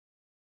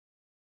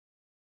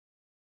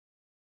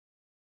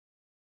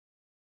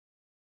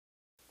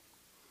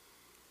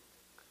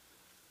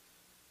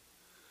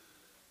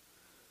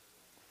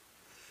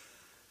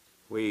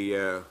We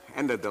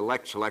ended the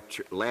last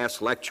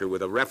lecture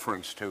with a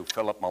reference to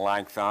Philip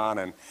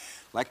Melancthon, and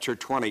lecture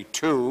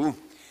 22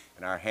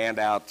 in our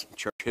handout,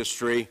 Church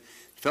History,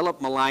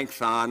 Philip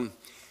Melancthon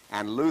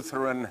and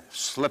Lutheran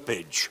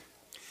Slippage.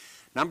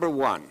 Number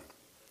one,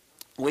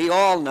 we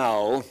all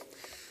know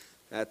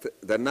that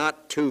the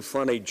not too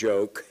funny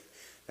joke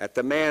that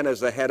the man is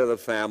the head of the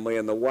family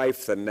and the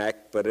wife the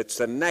neck, but it's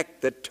the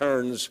neck that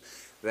turns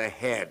the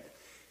head.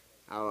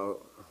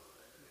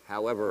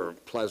 However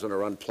pleasant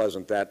or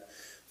unpleasant that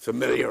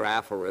familiar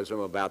aphorism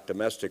about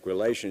domestic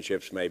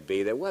relationships may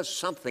be, there was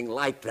something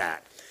like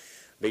that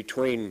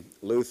between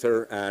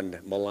Luther and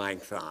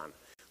Melancthon.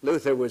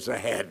 Luther was the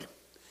head,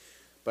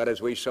 but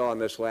as we saw in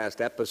this last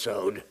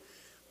episode,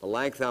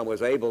 Melancthon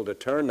was able to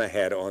turn the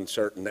head on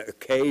certain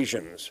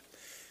occasions,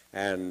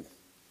 and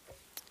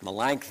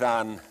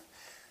Melancthon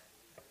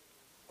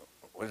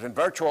was in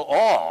virtual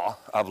awe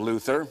of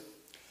Luther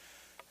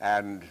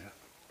and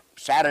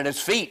sat at his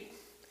feet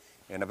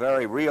in a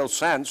very real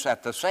sense.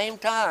 At the same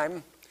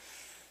time,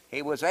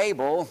 he was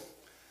able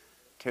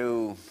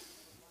to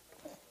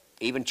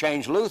even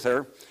change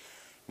Luther,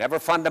 never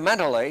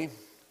fundamentally,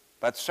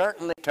 but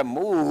certainly to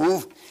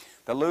move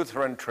the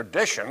Lutheran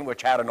tradition,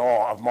 which had an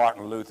awe of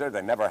Martin Luther,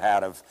 they never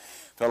had of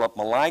Philip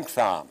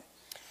Melancthon.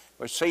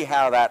 We'll see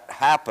how that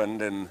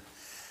happened in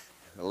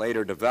the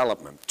later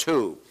development.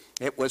 Two,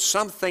 it was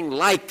something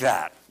like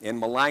that in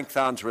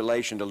Melancthon's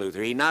relation to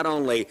Luther. He not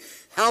only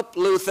helped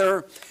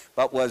Luther,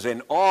 but was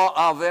in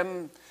awe of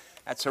him.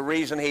 That's the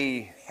reason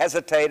he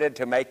hesitated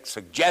to make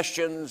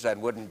suggestions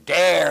and wouldn't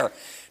dare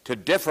to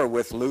differ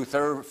with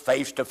Luther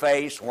face to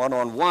face,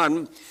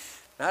 one-on-one,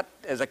 not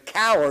as a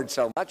coward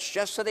so much,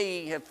 just that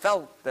he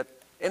felt that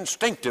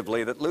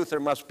instinctively that Luther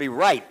must be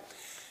right,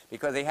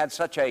 because he had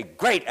such a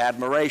great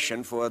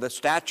admiration for the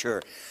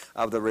stature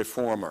of the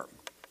reformer.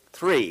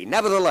 Three,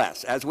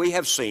 nevertheless, as we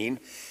have seen,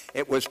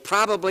 it was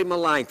probably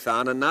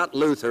Melancthon and not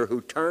Luther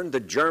who turned the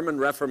German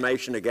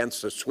Reformation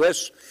against the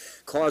Swiss,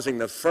 causing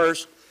the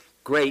first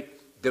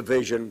great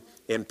division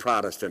in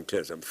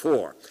Protestantism.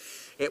 Four,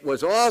 it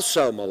was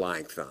also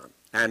Melancthon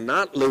and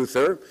not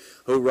Luther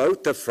who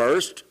wrote the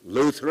first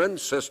Lutheran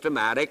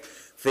systematic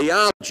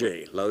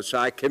theology,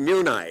 Loci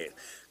Communi,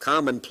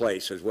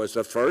 Commonplaces, was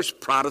the first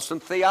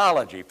Protestant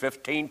theology,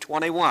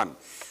 1521,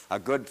 a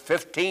good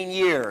 15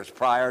 years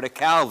prior to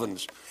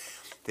Calvin's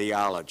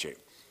theology.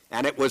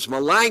 And it was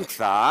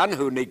Melancthon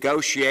who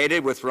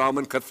negotiated with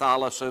Roman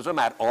Catholicism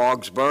at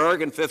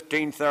Augsburg in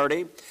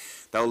 1530,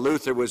 though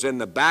Luther was in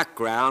the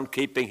background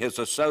keeping his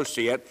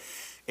associate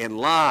in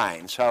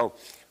line. So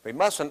we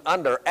mustn't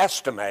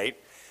underestimate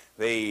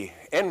the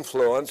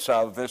influence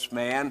of this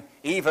man,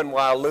 even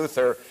while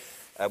Luther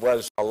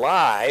was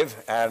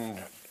alive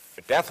and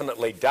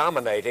definitely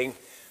dominating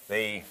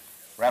the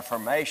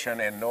Reformation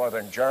in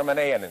northern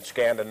Germany and in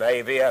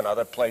Scandinavia and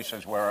other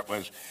places where it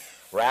was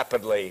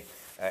rapidly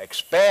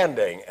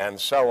expanding and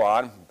so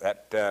on,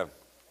 that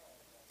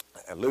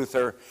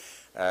Luther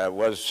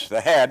was the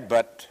head,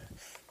 but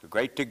to a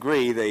great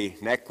degree the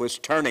neck was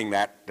turning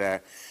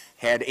that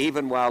head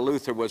even while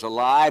Luther was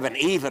alive and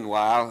even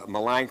while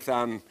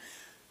Melancthon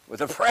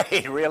was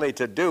afraid really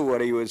to do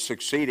what he was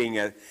succeeding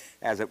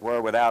as it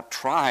were without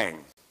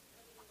trying.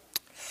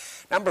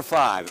 Number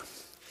five,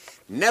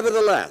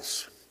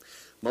 nevertheless,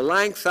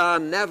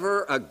 Melancthon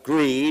never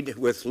agreed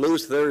with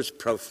Luther's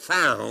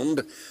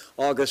profound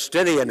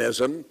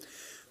Augustinianism,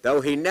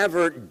 though he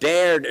never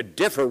dared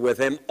differ with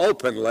him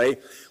openly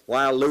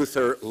while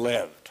Luther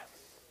lived.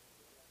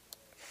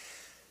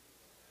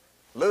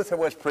 Luther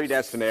was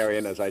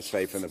predestinarian, as I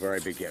say, from the very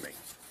beginning.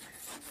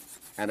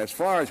 And as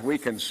far as we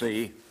can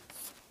see,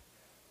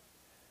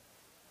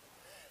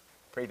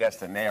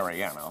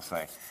 predestinarian, I'll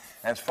say,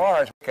 as far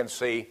as we can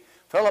see,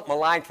 Philip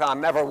Melancthon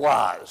never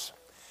was.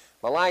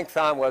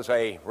 Melancthon was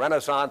a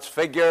Renaissance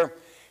figure,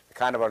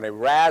 kind of an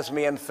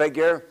Erasmian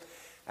figure,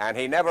 and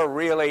he never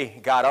really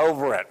got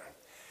over it.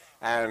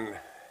 And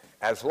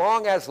as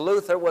long as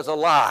Luther was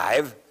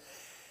alive,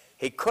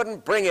 he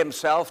couldn't bring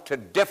himself to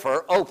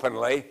differ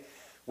openly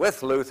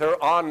with Luther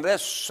on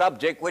this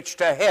subject, which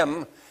to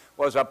him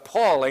was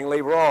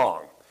appallingly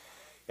wrong.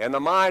 In the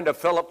mind of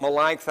Philip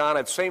Melancthon,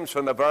 it seems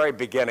from the very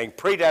beginning,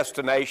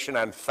 predestination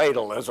and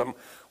fatalism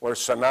were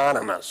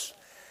synonymous,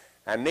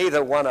 and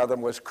neither one of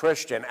them was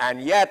Christian.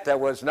 And yet there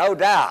was no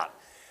doubt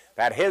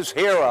that his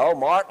hero,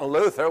 Martin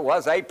Luther,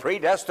 was a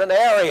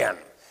predestinarian,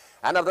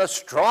 and of the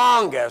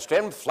strongest,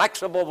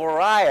 inflexible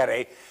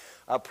variety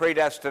of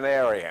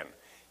predestinarian.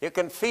 You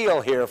can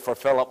feel here for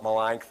Philip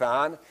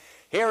Melancthon.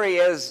 Here he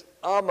is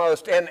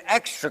almost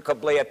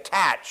inextricably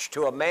attached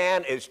to a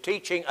man is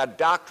teaching a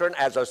doctrine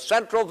as a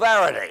central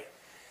verity,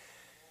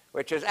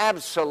 which is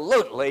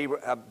absolutely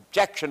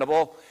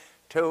objectionable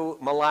to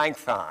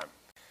Melancthon.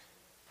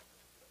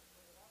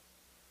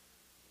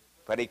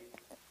 But he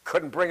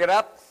couldn't bring it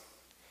up.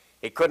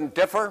 He couldn't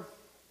differ.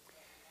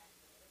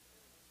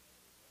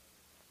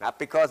 Not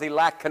because he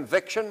lacked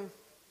conviction,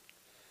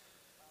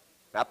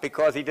 not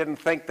because he didn't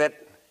think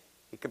that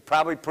he could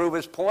probably prove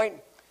his point.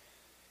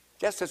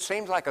 Just it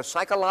seems like a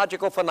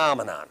psychological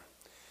phenomenon.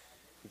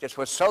 He just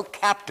was so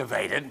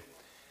captivated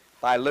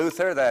by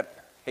Luther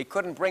that he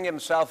couldn't bring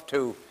himself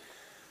to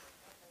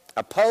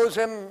oppose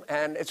him,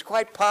 and it's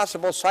quite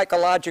possible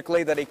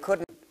psychologically that he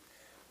couldn't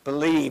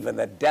believe in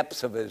the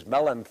depths of his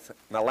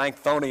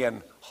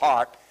Melanchthonian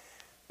heart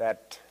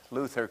that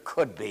Luther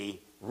could be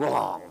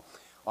wrong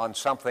on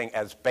something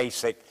as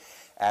basic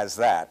as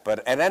that.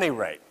 But at any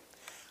rate,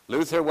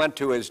 Luther went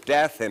to his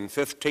death in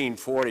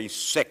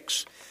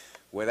 1546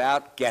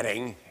 without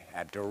getting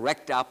a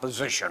direct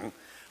opposition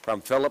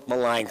from Philip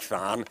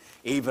Melancthon,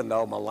 even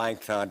though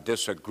Melancthon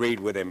disagreed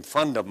with him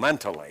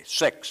fundamentally.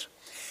 6.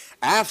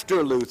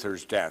 After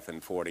Luther's death in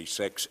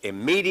 46,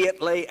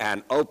 immediately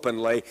and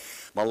openly,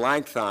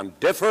 Melancthon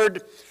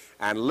differed,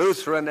 and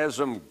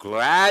Lutheranism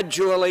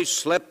gradually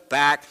slipped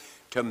back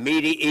to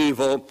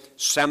medieval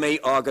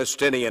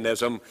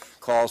semi-Augustinianism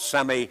called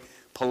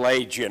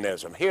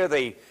semi-Pelagianism. Here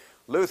the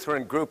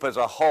Lutheran group as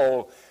a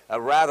whole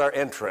are rather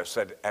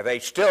interested, and they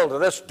still, to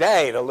this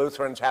day, the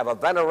Lutherans have a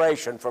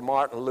veneration for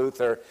Martin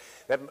Luther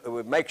that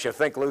makes you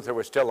think Luther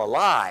was still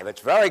alive. It's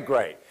very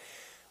great.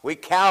 We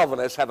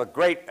Calvinists have a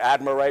great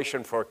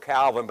admiration for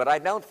Calvin, but I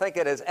don't think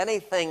it is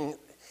anything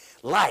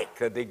like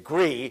the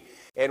degree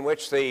in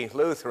which the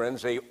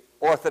Lutherans, the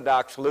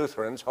Orthodox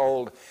Lutherans,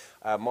 hold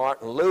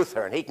Martin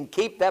Luther, and he can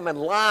keep them in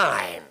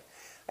line.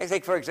 I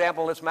think, for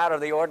example, in this matter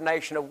of the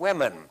ordination of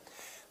women,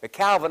 the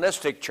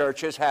Calvinistic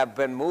churches have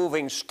been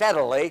moving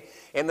steadily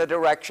in the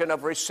direction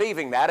of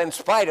receiving that in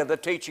spite of the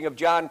teaching of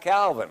John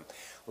Calvin.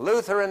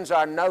 Lutherans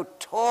are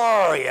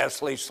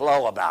notoriously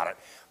slow about it,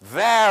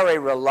 very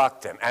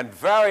reluctant, and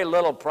very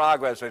little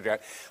progress,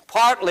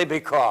 partly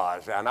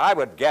because, and I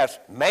would guess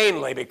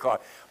mainly because,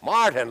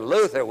 Martin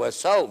Luther was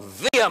so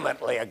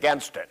vehemently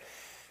against it.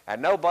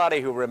 And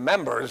nobody who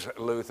remembers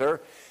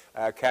Luther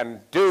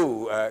can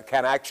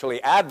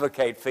actually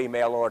advocate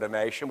female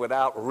ordination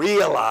without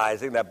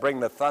realizing that bring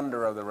the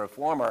thunder of the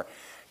reformer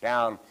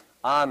down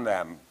on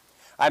them.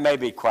 I may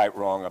be quite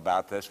wrong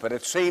about this, but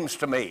it seems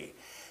to me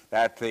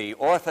that the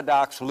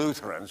Orthodox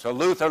Lutherans, the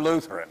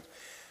Lutherans,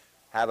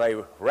 have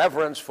a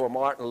reverence for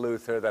Martin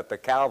Luther that the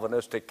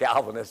Calvinistic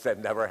Calvinists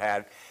had never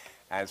had,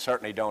 and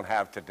certainly don't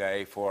have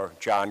today for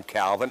John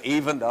Calvin,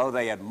 even though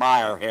they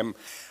admire him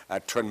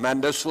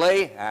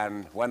tremendously,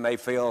 and when they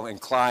feel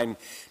inclined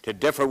to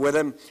differ with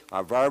him,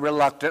 are very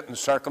reluctant and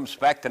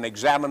circumspect and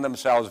examine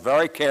themselves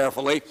very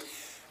carefully,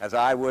 as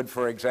I would,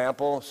 for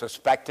example,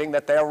 suspecting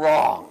that they're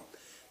wrong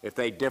if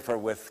they differ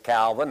with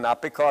Calvin,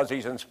 not because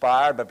he's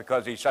inspired, but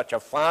because he's such a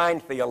fine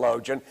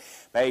theologian,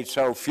 made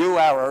so few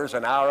errors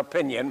in our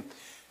opinion,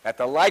 that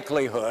the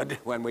likelihood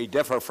when we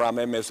differ from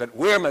him is that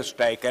we're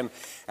mistaken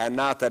and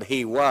not that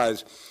he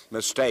was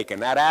mistaken.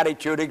 That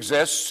attitude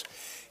exists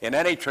in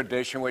any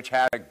tradition which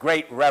has a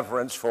great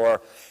reverence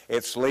for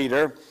its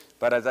leader,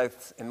 but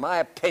in my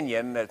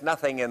opinion, there's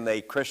nothing in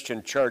the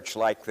Christian church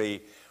like the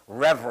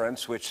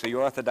reverence which the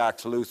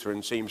Orthodox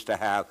Lutheran seems to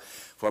have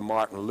for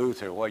Martin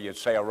Luther. Well, you'd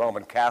say a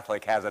Roman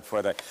Catholic has it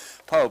for the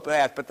Pope,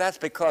 but that's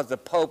because the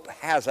Pope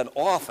has an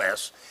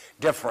office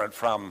different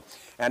from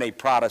any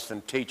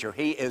Protestant teacher.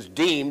 He is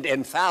deemed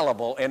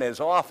infallible in his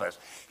office.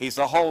 He's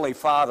the Holy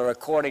Father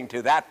according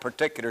to that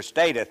particular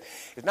status.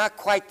 It's not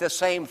quite the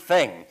same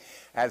thing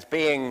as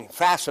being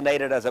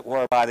fascinated, as it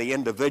were, by the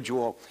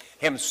individual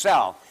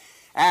himself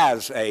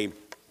as a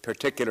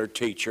particular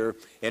teacher,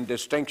 in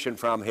distinction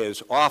from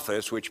his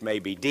office, which may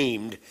be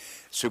deemed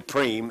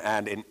supreme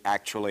and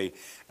actually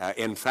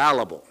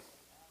infallible.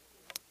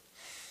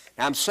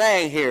 Now, I'm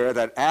saying here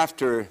that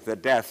after the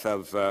death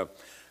of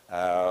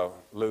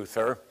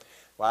Luther,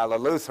 while the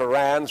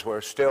Lutherans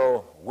were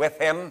still with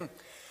him,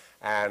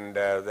 and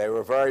they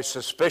were very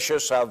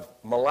suspicious of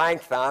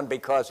Melancthon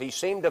because he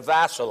seemed to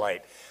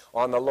vacillate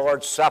on the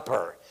Lord's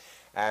Supper,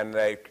 and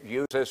they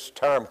use this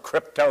term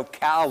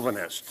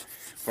crypto-Calvinist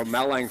for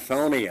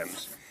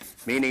Melanchthonians,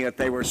 meaning that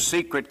they were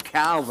secret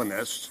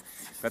Calvinists,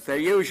 but they're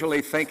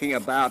usually thinking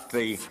about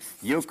the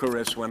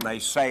Eucharist when they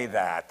say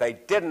that. They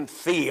didn't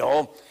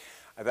feel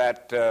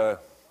that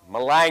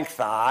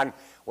Melancthon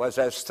was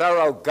as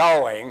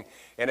thoroughgoing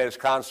in his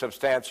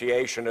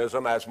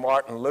consubstantiationism as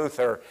Martin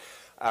Luther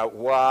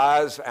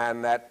was,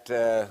 and that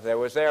there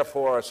was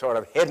therefore a sort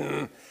of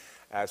hidden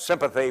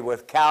sympathy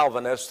with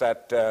Calvinists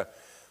that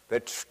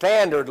the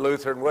standard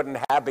Lutheran wouldn't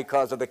have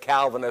because of the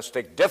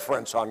Calvinistic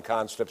difference on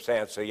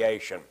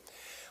consubstantiation.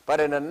 But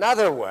in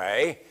another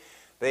way,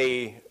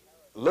 the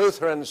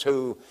Lutherans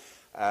who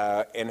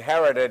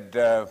inherited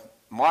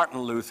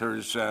Martin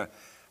Luther's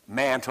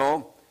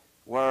mantle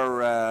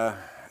were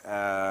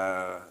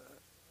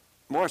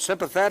more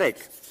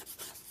sympathetic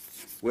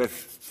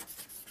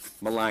with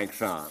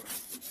Melancthon,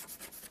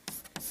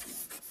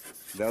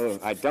 though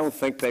I don't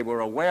think they were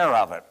aware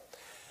of it.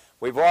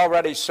 We've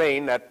already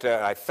seen that,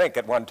 I think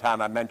at one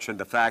time I mentioned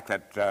the fact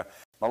that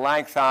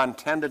Melancthon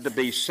tended to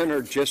be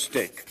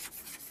synergistic.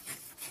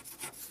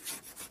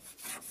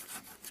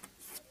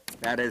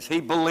 That is,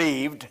 he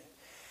believed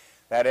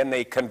that in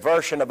the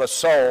conversion of a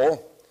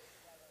soul,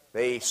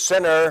 the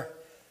sinner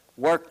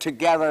worked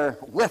together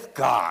with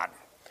God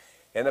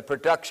in the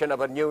production of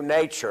a new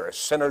nature,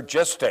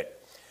 synergistic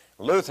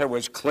Luther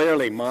was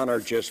clearly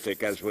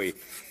monergistic, as we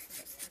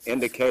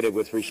indicated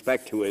with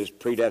respect to his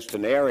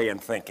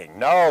predestinarian thinking.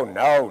 No,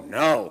 no,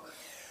 no.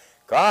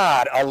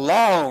 God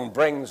alone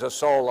brings a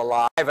soul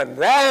alive, and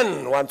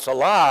then, once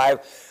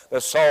alive,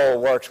 the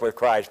soul works with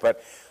Christ.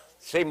 But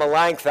see,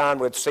 Melancthon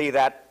would see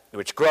that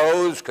which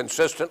grows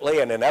consistently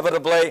and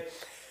inevitably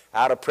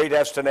out of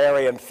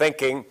predestinarian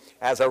thinking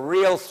as a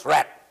real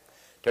threat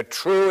to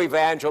true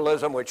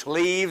evangelism, which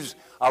leaves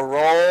a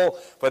role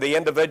for the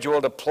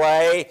individual to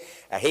play.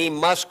 He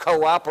must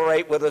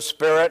cooperate with the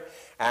Spirit,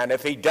 and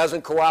if he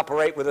doesn't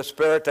cooperate with the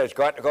Spirit, there's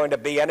going to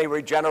be any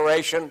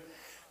regeneration.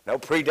 No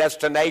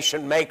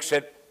predestination makes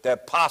it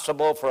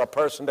possible for a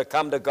person to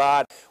come to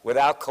God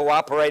without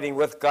cooperating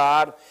with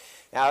God.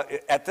 Now,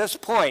 at this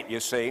point, you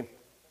see,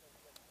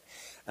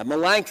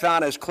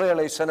 Melancthon is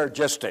clearly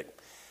synergistic.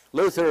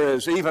 Luther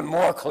is even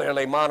more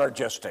clearly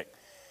monergistic.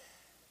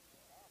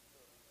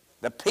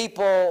 The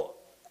people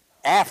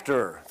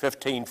after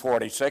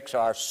 1546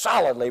 are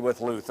solidly with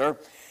Luther.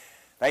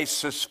 They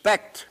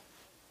suspect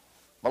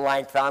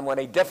Melancthon when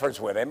he differs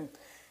with him,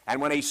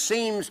 and when he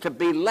seems to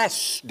be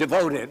less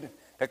devoted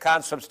to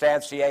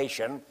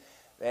consubstantiation,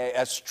 the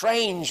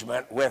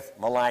estrangement with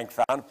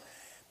Melancthon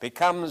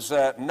becomes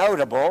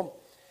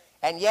notable,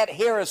 and yet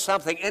here is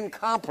something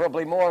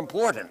incomparably more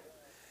important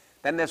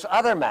than this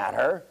other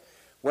matter,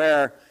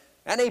 where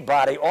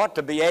anybody ought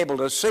to be able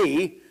to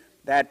see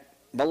that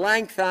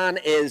Melancthon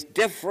is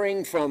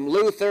differing from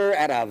Luther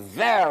at a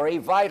very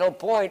vital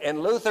point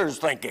in Luther's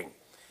thinking,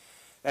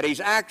 that he's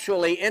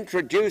actually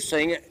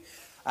introducing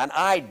an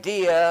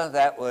idea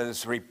that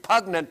was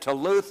repugnant to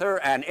Luther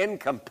and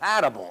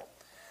incompatible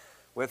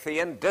with the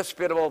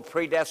indisputable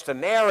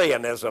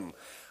predestinarianism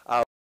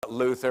of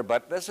Luther.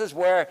 But this is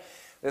where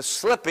the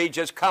slippage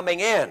is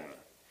coming in.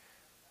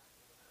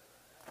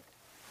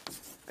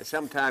 I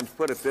sometimes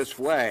put it this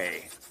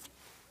way.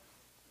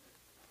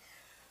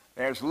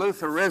 There's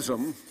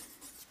Lutheranism,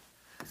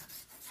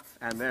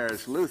 and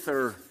there's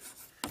Lutheranism.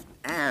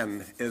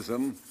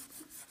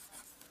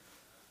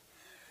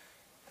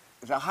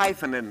 There's a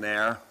hyphen in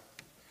there.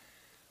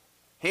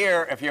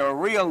 Here, if you're a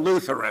real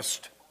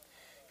Lutherist,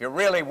 if you're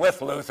really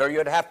with Luther,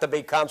 you'd have to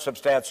be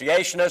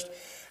consubstantiationist,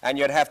 and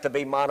you'd have to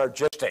be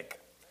monergistic.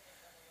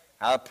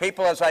 Now,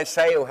 people, as I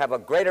say, who have a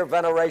greater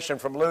veneration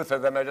from Luther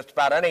than just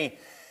about any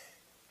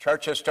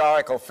church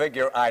historical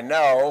figure I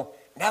know,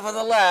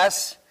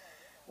 nevertheless,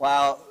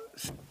 while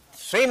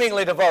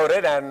seemingly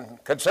devoted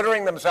and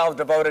considering themselves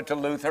devoted to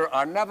Luther,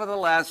 are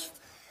nevertheless,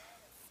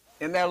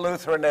 in their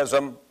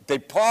Lutheranism,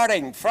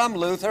 departing from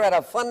Luther at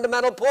a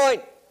fundamental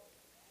point.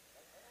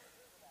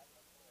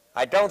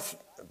 They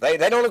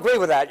don't agree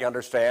with that, you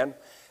understand,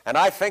 and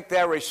I think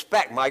their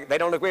respect, they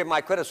don't agree with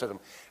my criticism,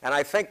 and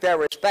I think their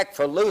respect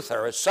for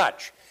Luther is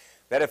such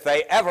that if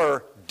they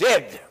ever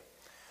did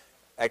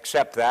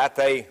accept that,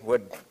 they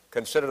would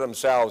consider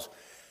themselves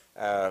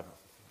no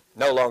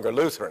longer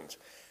Lutherans,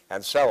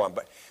 and so on.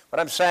 But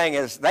what I'm saying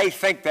is they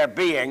think they're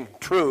being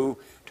true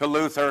to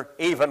Luther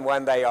even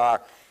when they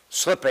are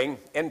slipping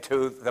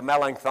into the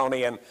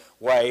Melanchthonian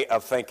way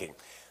of thinking.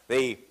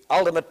 The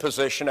ultimate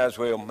position, as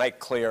we'll make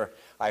clear,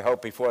 I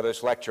hope, before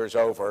this lecture is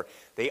over,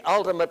 the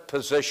ultimate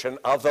position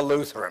of the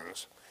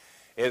Lutherans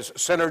is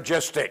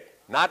synergistic,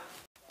 not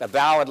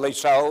avowedly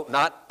so,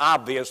 not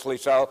obviously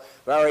so,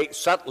 very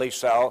subtly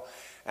so,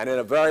 and in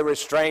a very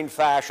restrained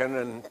fashion,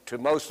 and to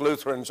most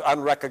Lutherans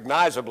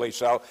unrecognizably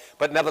so,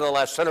 but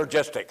nevertheless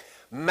synergistic,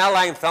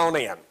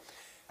 Melanchthonian,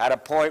 at a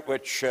point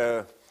which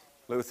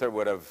Luther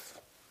would have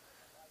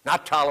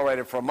not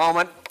tolerated for a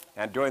moment,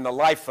 and during the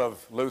life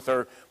of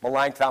Luther,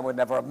 Melancthon would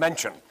never have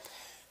mentioned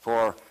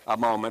for a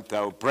moment,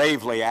 though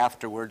bravely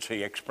afterwards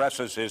he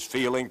expresses his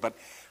feeling. But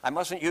I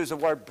mustn't use the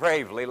word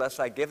bravely lest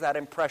I give that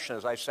impression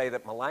as I say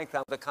that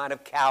Melancthon was a kind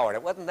of coward.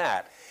 It wasn't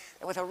that.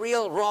 It was a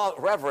real raw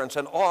reverence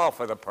and awe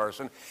for the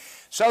person,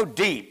 so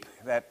deep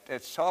that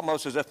it's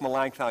almost as if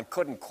Melancthon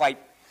couldn't quite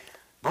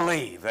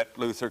believe that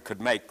Luther could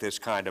make this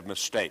kind of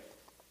mistake.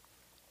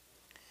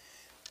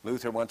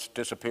 Luther once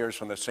disappears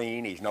from the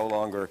scene. He's no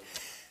longer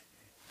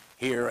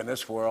here in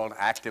this world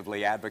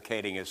actively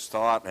advocating his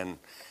thought, and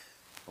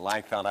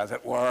Melancthon, as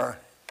it were,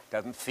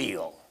 doesn't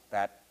feel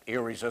that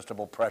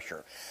irresistible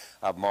pressure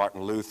of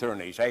Martin Luther,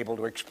 and he's able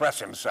to express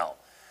himself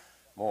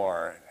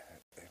more.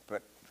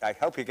 But I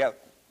hope you get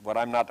what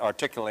I'm not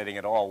articulating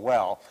at all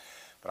well,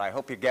 but I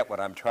hope you get what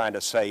I'm trying to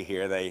say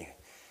here.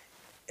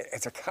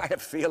 It's a kind of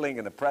feeling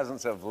in the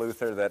presence of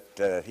Luther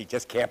that he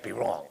just can't be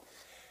wrong.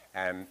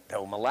 And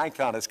though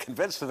Melancthon is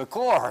convinced to the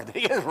core that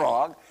he is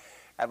wrong,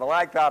 and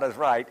Melancthon is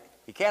right,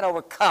 he can't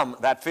overcome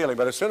that feeling.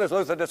 But as soon as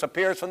Luther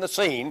disappears from the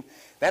scene,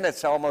 then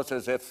it's almost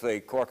as if the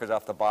cork is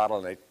off the bottle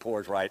and it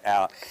pours right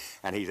out,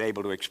 and he's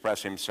able to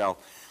express himself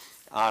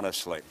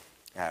honestly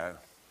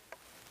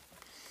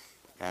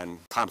and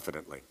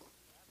confidently.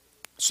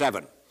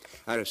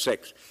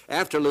 6.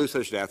 After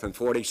Luther's death in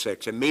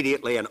 46,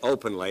 immediately and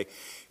openly,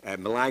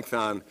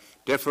 Melancthon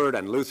differed,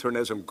 and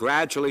Lutheranism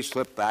gradually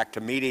slipped back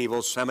to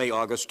medieval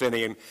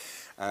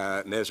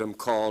semi-Augustinianism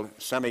called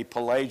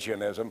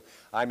semi-Pelagianism.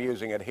 I'm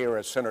using it here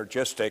as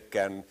synergistic,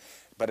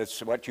 but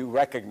it's what you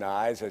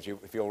recognize,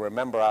 if you'll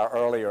remember our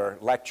earlier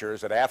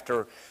lectures, that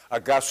after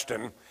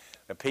Augustine,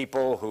 the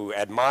people who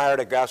admired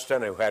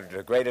Augustine, who had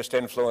the greatest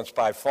influence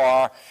by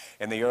far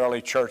in the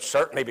early church,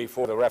 certainly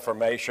before the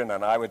Reformation,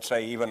 and I would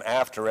say even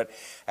after it,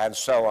 and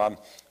so on,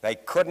 they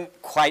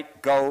couldn't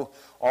quite go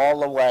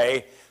all the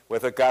way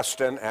with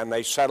Augustine, and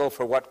they settled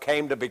for what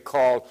came to be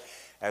called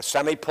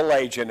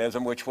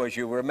semi-Pelagianism, which was,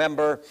 you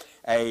remember,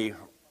 a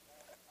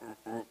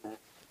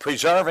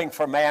preserving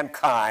for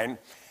mankind,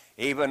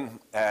 even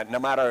no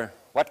matter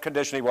what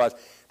condition he was,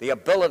 the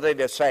ability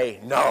to say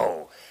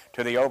no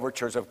to the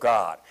overtures of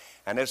God.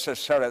 And this is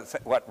sort of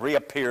what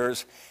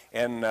reappears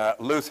in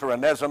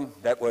Lutheranism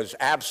that was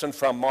absent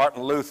from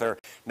Martin Luther,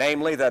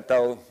 namely that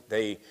though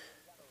the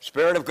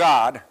Spirit of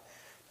God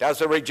does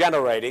the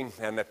regenerating,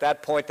 and at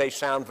that point they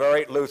sound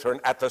very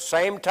Lutheran, at the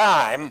same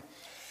time,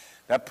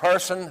 the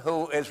person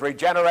who is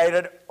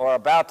regenerated or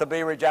about to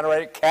be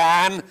regenerated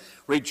can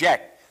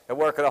reject the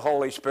work of the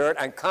Holy Spirit,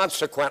 and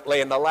consequently,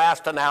 in the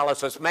last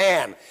analysis,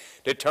 man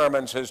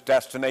determines his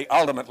destiny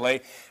ultimately,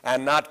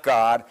 and not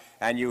God,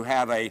 and you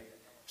have a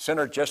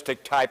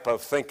synergistic type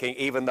of thinking,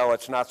 even though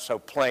it's not so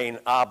plain,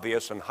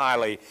 obvious, and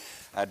highly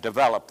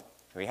developed.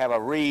 We have a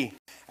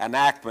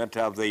reenactment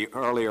of the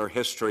earlier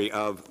history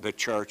of the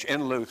church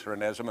in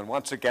Lutheranism, and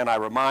once again, I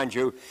remind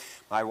you,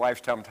 my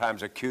wife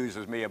sometimes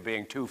accuses me of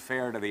being too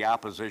fair to the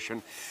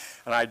opposition,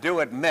 and I do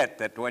admit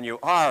that when you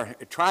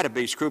try to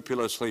be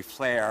scrupulously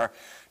fair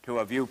to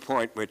a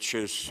viewpoint which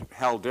is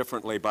held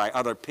differently by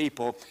other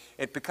people,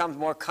 it becomes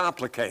more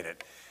complicated.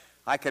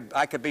 I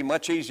could be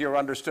much easier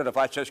understood if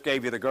I just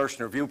gave you the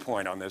Gerstner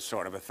viewpoint on this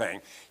sort of a thing.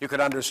 You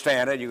could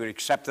understand it, you could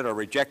accept it or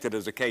reject it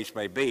as the case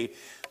may be,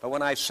 but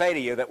when I say to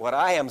you that what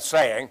I am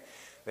saying,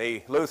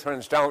 the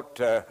Lutherans don't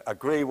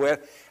agree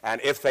with,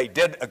 and if they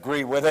did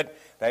agree with it,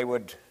 they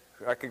would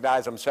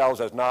recognize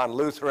themselves as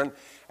non-Lutheran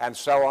and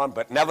so on,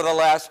 but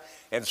nevertheless,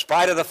 in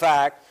spite of the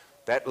fact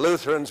that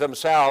Lutherans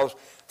themselves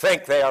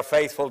think they are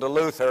faithful to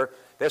Luther,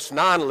 this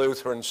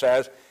non-Lutheran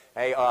says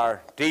they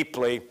are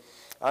deeply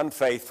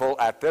unfaithful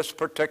at this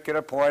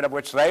particular point of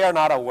which they are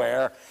not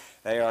aware.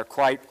 They are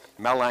quite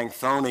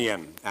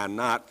Melanchthonian and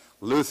not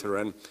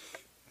Lutheran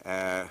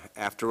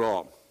after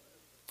all.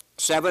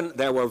 7,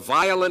 there were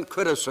violent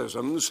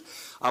criticisms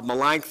of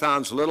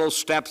Melanchthon's little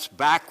steps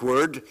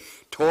backward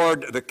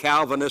toward the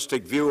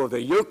Calvinistic view of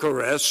the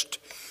Eucharist,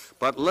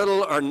 but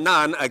little or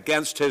none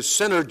against his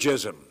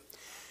synergism,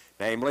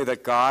 namely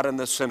that God and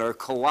the sinner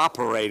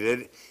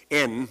cooperated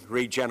in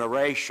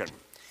regeneration.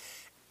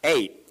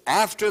 8,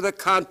 after the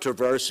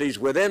controversies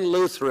within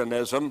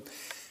Lutheranism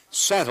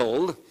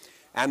settled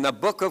and the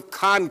Book of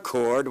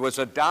Concord was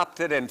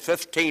adopted in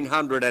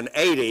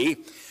 1580,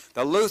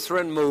 the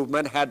Lutheran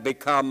movement had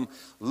become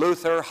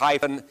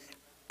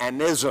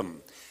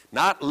Luther-anism,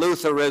 not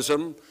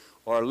Lutheranism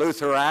or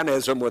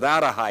Lutheranism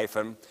without a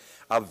hyphen,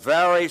 a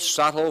very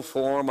subtle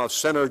form of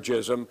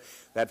synergism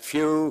that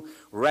few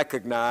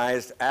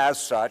recognized as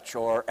such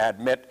or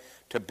admit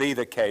to be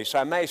the case.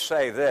 I may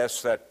say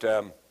this, that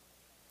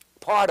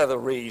part of the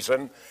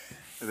reason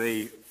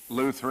the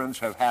Lutherans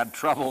have had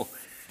trouble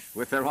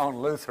with their own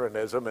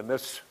Lutheranism, in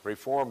this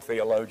Reformed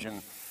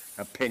theologian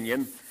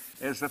opinion,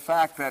 is the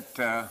fact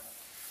that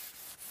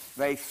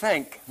they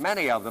think,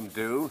 many of them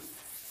do,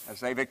 as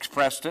they've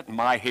expressed it in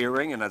my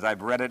hearing and as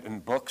I've read it in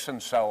books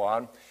and so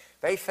on,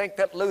 they think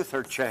that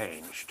Luther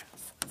changed.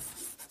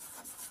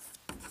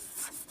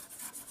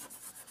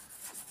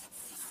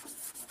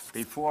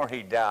 Before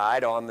he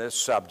died on this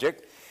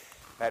subject,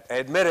 that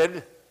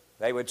admitted,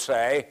 they would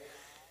say,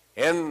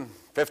 in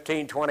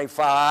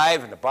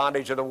 1525, in the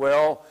bondage of the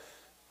will,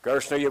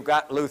 Gerstner, you've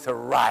got Luther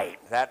right.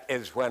 That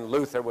is when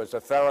Luther was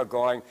a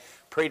thoroughgoing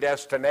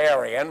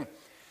predestinarian,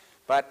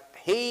 but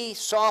he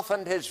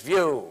softened his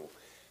view,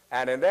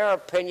 and in their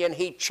opinion,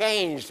 he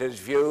changed his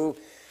view,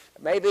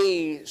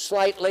 maybe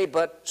slightly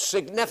but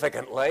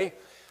significantly,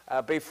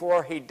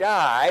 before he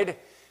died,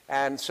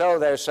 and so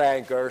they're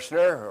saying,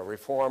 Gerstner, or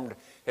Reformed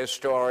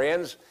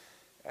historians,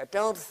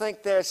 don't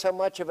think there's so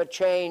much of a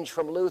change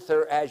from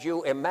Luther as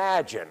you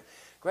imagine.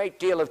 Great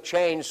deal of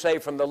change, say,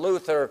 from the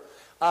Luther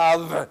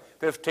of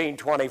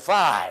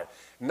 1525.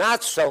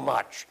 Not so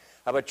much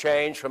of a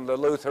change from the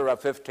Luther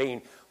of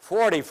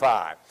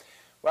 1545.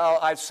 Well,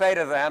 I'd say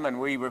to them, and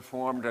we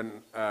Reformed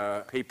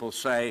and people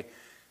say,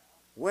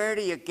 where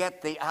do you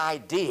get the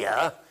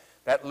idea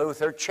that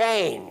Luther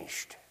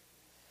changed?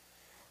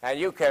 And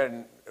you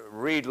can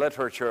read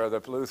literature of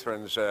the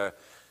Lutherans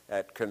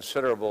at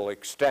considerable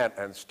extent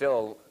and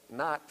still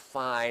not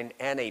find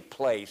any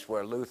place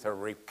where Luther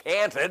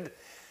recanted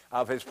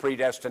of his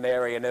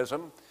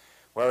predestinarianism,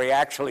 where he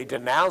actually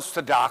denounced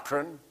the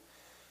doctrine.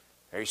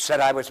 He said,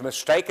 I was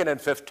mistaken in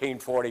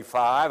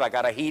 1545. I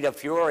got a heat of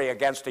fury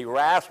against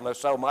Erasmus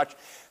so much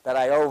that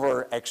I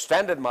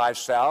overextended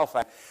myself.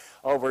 I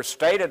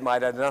overstated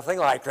nothing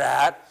like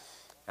that.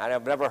 And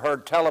I've never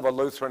heard tell of a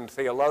Lutheran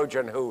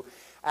theologian who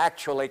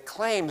actually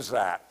claims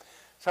that.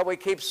 So we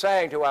keep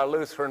saying to our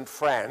Lutheran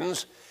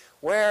friends,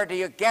 where do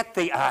you get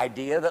the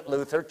idea that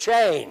Luther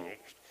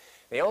changed?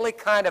 The only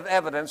kind of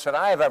evidence that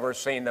I have ever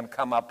seen them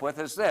come up with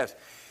is this.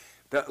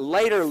 The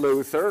later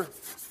Luther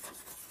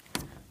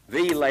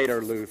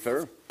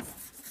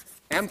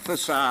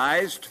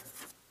emphasized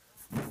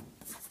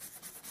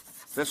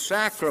the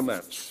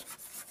sacraments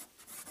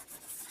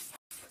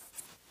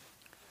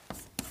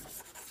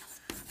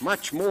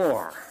much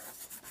more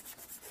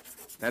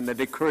than the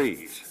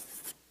decrees.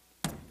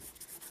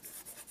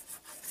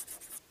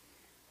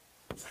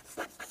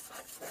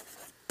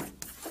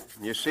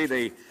 You see,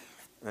 the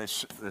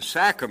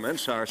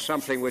sacraments are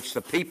something which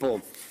the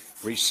people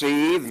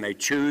receive, and they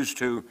choose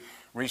to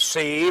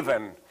receive,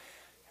 and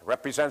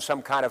represent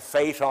some kind of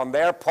faith on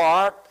their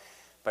part,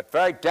 but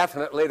very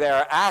definitely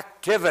their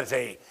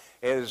activity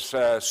is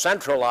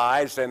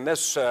centralized in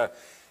this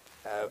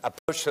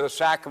approach to the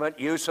sacrament,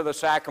 use of the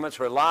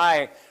sacraments,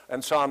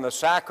 reliance on the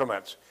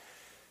sacraments.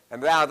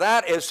 And now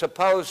that is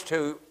supposed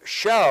to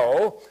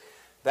show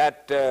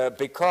that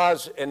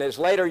because in his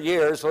later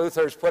years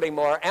Luther's putting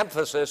more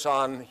emphasis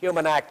on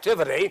human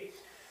activity,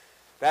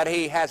 that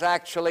he has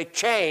actually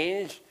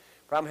changed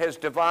from his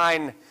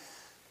divine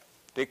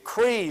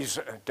decrees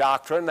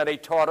doctrine that he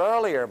taught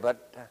earlier.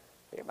 But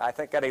I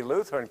think any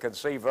Lutheran can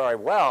see very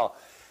well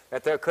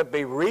that there could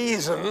be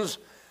reasons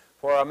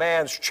for a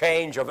man's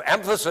change of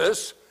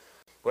emphasis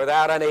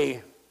without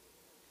any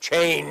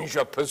change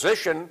of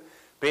position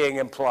being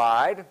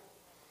implied.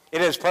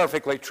 It is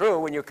perfectly true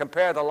when you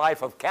compare the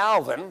life of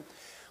Calvin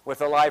with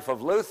the life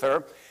of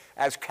Luther.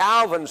 As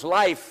Calvin's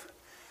life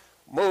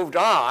moved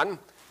on,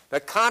 the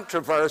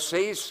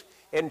controversies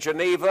in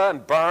Geneva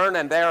and Bern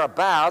and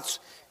thereabouts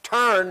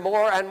turned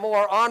more and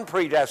more on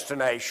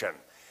predestination.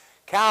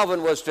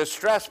 Calvin was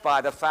distressed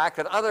by the fact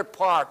that other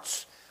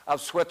parts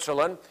of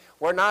Switzerland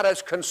were not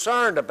as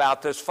concerned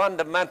about this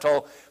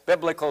fundamental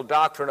biblical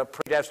doctrine of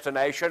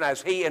predestination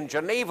as he in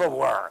Geneva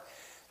were.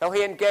 So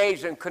he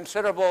engaged in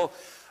considerable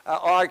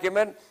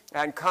argument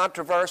and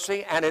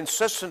controversy and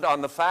insisted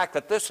on the fact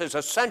that this is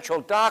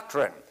essential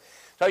doctrine.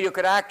 So you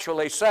could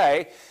actually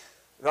say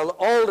the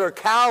older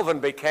Calvin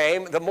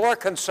became, the more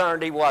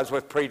concerned he was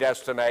with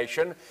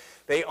predestination.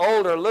 The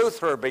older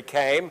Luther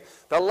became,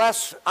 the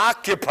less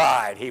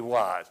occupied he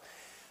was.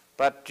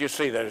 But you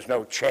see, there's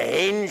no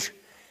change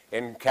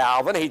in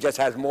Calvin. He just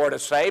has more to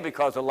say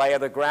because the lay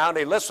of the ground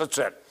elicits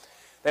it.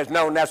 There's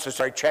no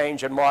necessary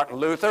change in Martin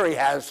Luther. He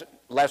has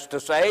less to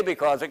say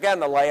because,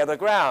 again, the lay of the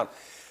ground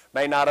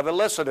may not have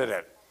elicited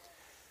it.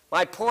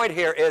 My point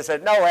here is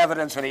that no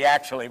evidence that he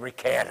actually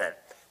recanted,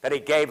 that he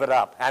gave it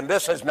up. And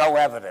this is no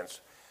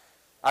evidence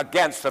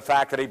against the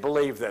fact that he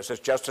believed this. It's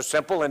just a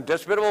simple,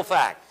 indisputable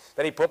fact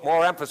that he put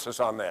more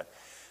emphasis on this.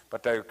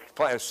 But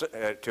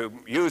to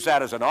use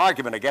that as an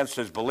argument against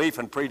his belief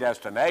in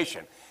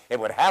predestination, it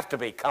would have to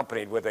be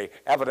accompanied with the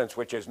evidence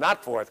which is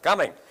not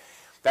forthcoming,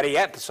 that he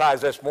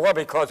emphasized this more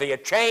because he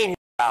had changed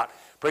about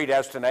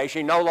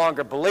predestination. He no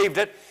longer believed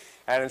it,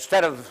 and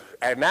instead of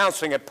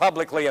announcing it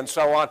publicly and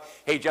so on,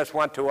 he just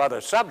went to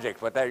other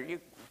subjects. But you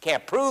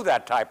can't prove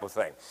that type of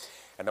thing.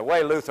 And the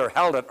way Luther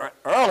held it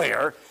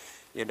earlier,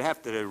 you'd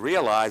have to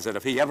realize that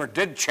if he ever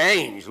did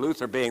change,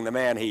 Luther being the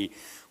man he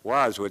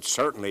was, would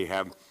certainly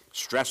have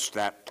stressed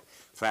that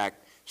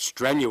fact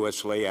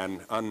strenuously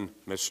and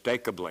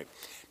unmistakably.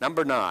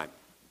 Number 9,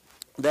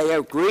 they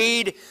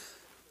agreed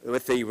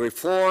with the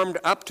Reformed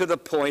up to the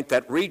point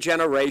that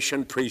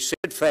regeneration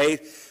preceded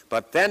faith,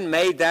 but then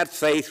made that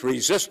faith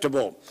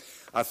resistible,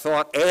 a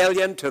thought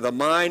alien to the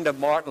mind of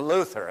Martin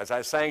Luther. As I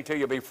was saying to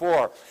you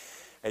before,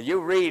 you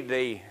read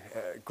the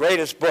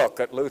greatest book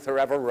that Luther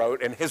ever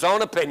wrote, in his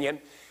own opinion,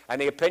 and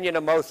the opinion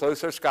of most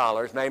Luther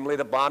scholars, namely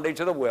The Bondage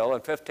of the Will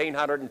in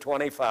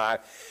 1525,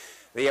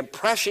 the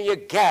impression you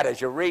get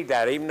as you read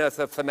that, even with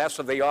the finesse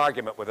of the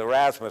argument with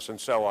Erasmus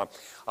and so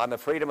on the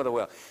freedom of the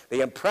will,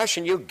 the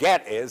impression you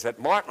get is that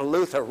Martin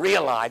Luther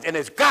realized in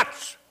his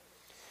guts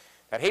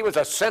that he was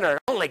a sinner and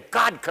only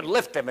God could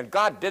lift him, and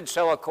God did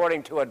so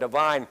according to a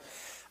divine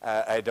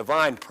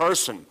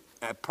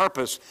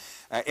purpose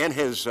in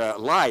his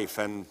life,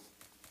 and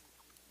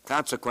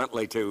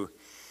consequently to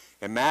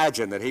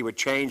imagine that he would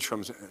change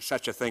from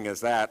such a thing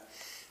as that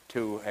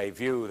to a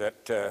view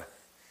that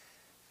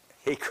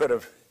he could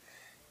have,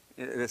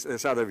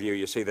 this other view,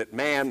 you see, that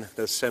man,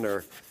 the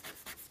sinner,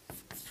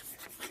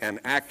 can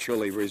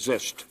actually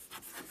resist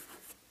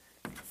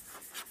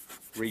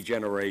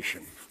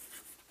regeneration.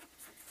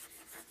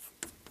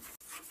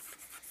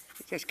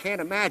 You just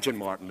can't imagine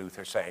Martin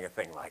Luther saying a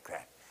thing like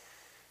that.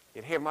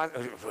 You'd hear,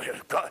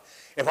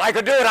 if I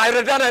could do it, I'd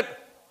have done it.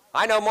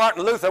 I know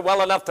Martin Luther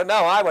well enough to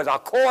know I was a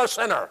core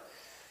sinner.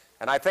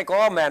 And I think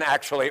all men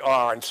actually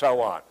are, and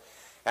so on.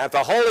 And if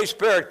the Holy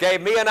Spirit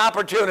gave me an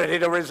opportunity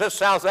to resist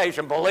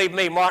salvation, believe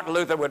me, Martin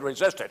Luther would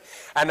resist it.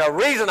 And the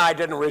reason I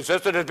didn't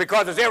resist it is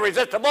because it's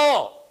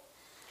irresistible.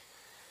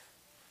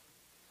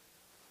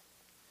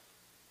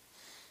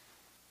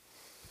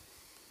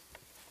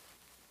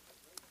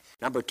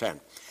 Number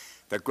 10,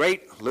 the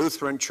great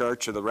Lutheran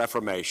Church of the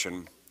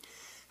Reformation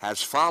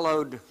has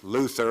followed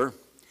Luther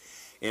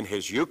in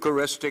his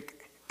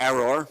Eucharistic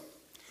error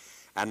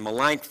and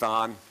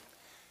Melancthon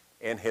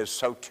in his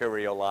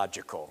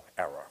soteriological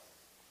error.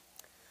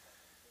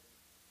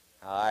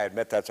 I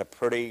admit that's a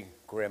pretty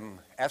grim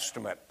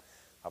estimate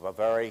of a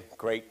very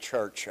great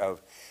church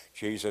of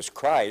Jesus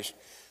Christ.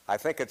 I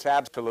think it's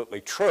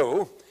absolutely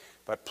true,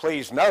 but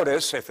please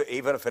notice,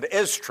 even if it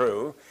is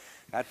true,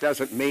 that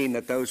doesn't mean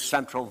that those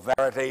central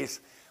verities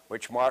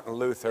which Martin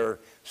Luther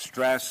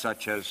stressed,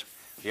 such as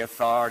the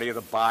authority of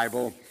the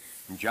Bible,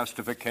 and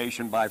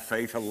justification by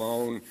faith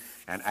alone,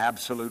 and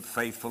absolute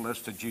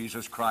faithfulness to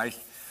Jesus Christ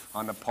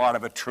on the part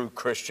of a true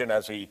Christian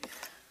as he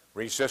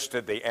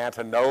resisted the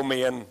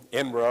antinomian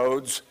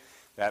inroads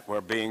that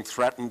were being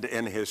threatened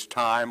in his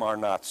time, are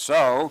not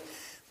so.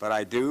 But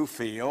I do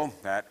feel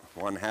that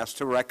one has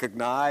to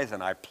recognize,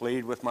 and I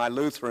plead with my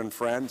Lutheran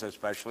friends,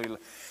 especially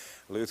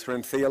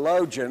Lutheran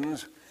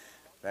theologians,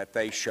 that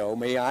they show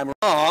me I'm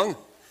wrong,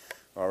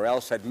 or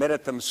else admit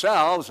it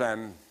themselves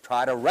and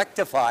try to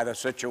rectify the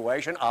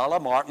situation a la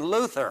Martin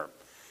Luther.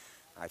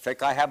 I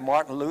think I have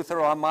Martin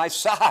Luther on my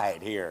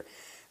side here,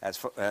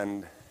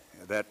 and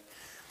that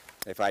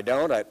if I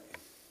don't,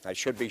 I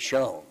should be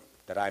shown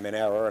that I'm in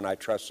error, and I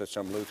trust that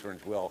some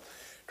Lutherans will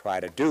try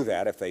to do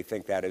that if they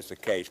think that is the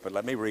case. But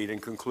let me read in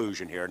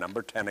conclusion here,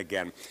 number 10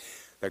 again.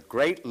 The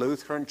great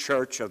Lutheran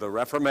Church of the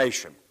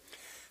Reformation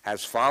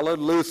has followed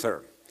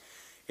Luther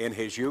in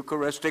his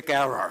Eucharistic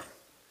error.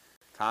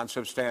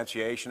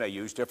 Consubstantiation, they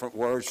use different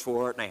words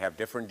for it, and they have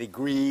different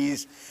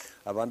degrees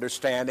of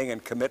understanding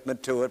and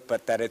commitment to it,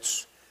 but that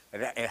it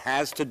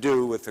has to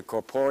do with the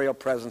corporeal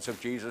presence of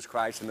Jesus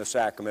Christ in the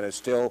sacrament is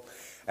still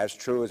as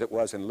true as it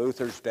was in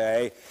Luther's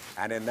day,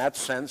 and in that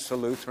sense the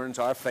Lutherans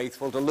are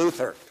faithful to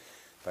Luther.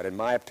 But in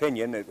my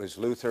opinion, it was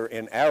Luther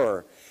in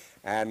error,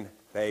 and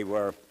they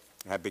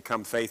have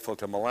become faithful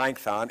to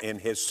Melancthon in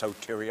his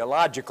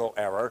soteriological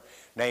error,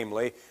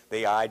 namely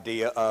the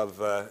idea of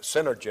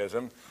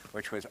synergism,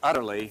 which was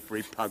utterly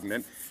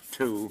repugnant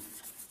to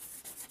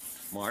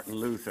Martin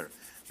Luther.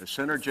 The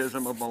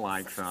synergism of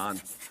Melancthon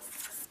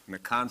and the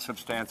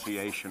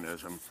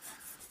consubstantiationism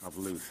of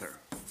Luther.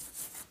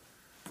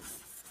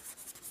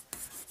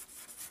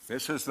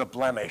 This is the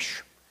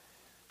blemish,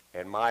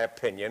 in my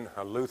opinion,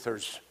 on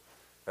Luther's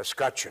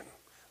escutcheon.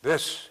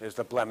 This is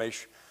the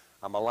blemish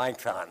on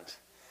Melanchthon's.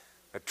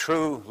 The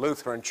true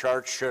Lutheran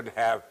Church should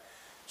have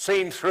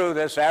seen through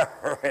this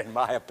error, in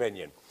my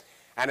opinion.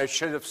 And it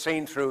should have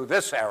seen through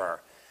this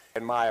error,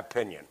 in my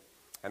opinion.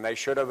 And they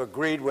should have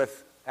agreed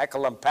with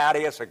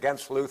Ecolampadius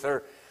against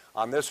Luther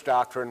on this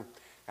doctrine,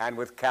 and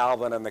with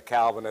Calvin and the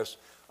Calvinists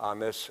on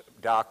this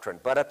doctrine.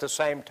 But at the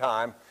same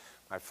time,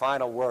 my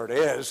final word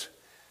is,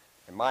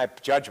 and my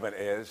judgment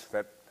is,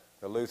 that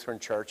the Lutheran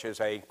Church is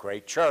a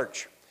great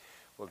church.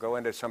 We'll go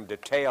into some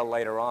detail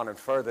later on in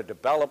further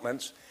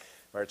developments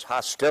where its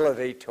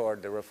hostility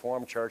toward the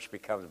Reformed Church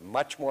becomes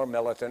much more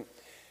militant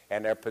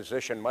and their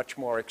position much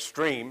more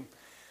extreme.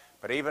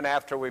 But even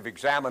after we've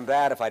examined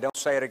that, if I don't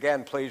say it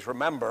again, please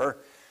remember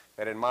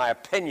that in my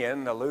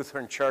opinion, the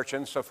Lutheran Church,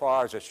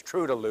 insofar as it's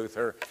true to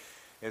Luther,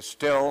 is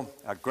still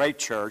a great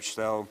church,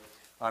 though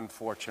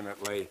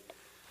unfortunately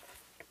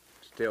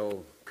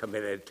still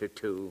committed to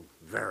two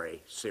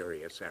very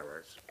serious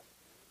errors.